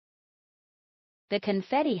The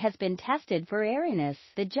confetti has been tested for airiness.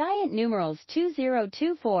 The giant numerals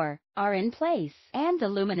 2024 are in place, and the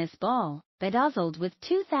luminous ball, bedazzled with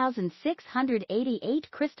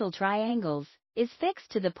 2,688 crystal triangles, is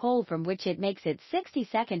fixed to the pole from which it makes its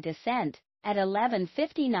 60-second descent at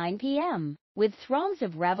 11:59 p.m., with throngs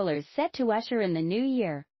of revelers set to usher in the new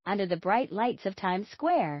year under the bright lights of Times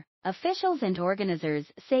Square. Officials and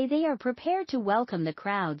organizers say they are prepared to welcome the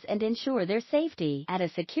crowds and ensure their safety. At a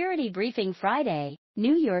security briefing Friday,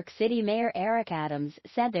 New York City Mayor Eric Adams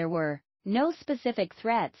said there were no specific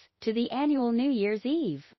threats to the annual New Year's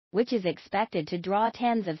Eve, which is expected to draw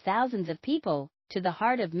tens of thousands of people to the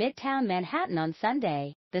heart of Midtown Manhattan on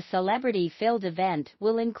Sunday. The celebrity-filled event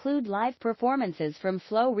will include live performances from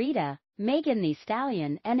Flo Rida, Megan Thee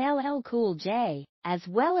Stallion, and LL Cool J, as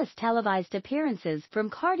well as televised appearances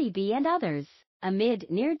from Cardi B and others. Amid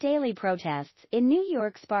near-daily protests in New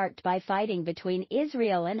York sparked by fighting between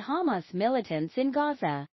Israel and Hamas militants in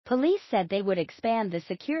Gaza, police said they would expand the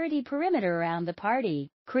security perimeter around the party,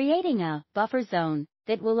 creating a buffer zone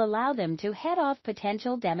that will allow them to head off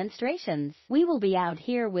potential demonstrations. We will be out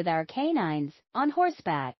here with our canines, on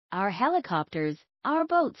horseback, our helicopters, our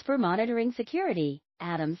boats for monitoring security,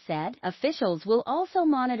 Adams said. Officials will also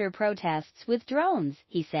monitor protests with drones,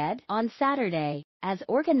 he said, on Saturday, as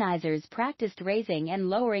organizers practiced raising and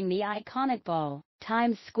lowering the iconic ball.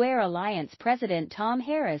 Times Square Alliance President Tom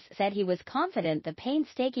Harris said he was confident the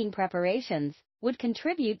painstaking preparations would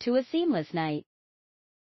contribute to a seamless night.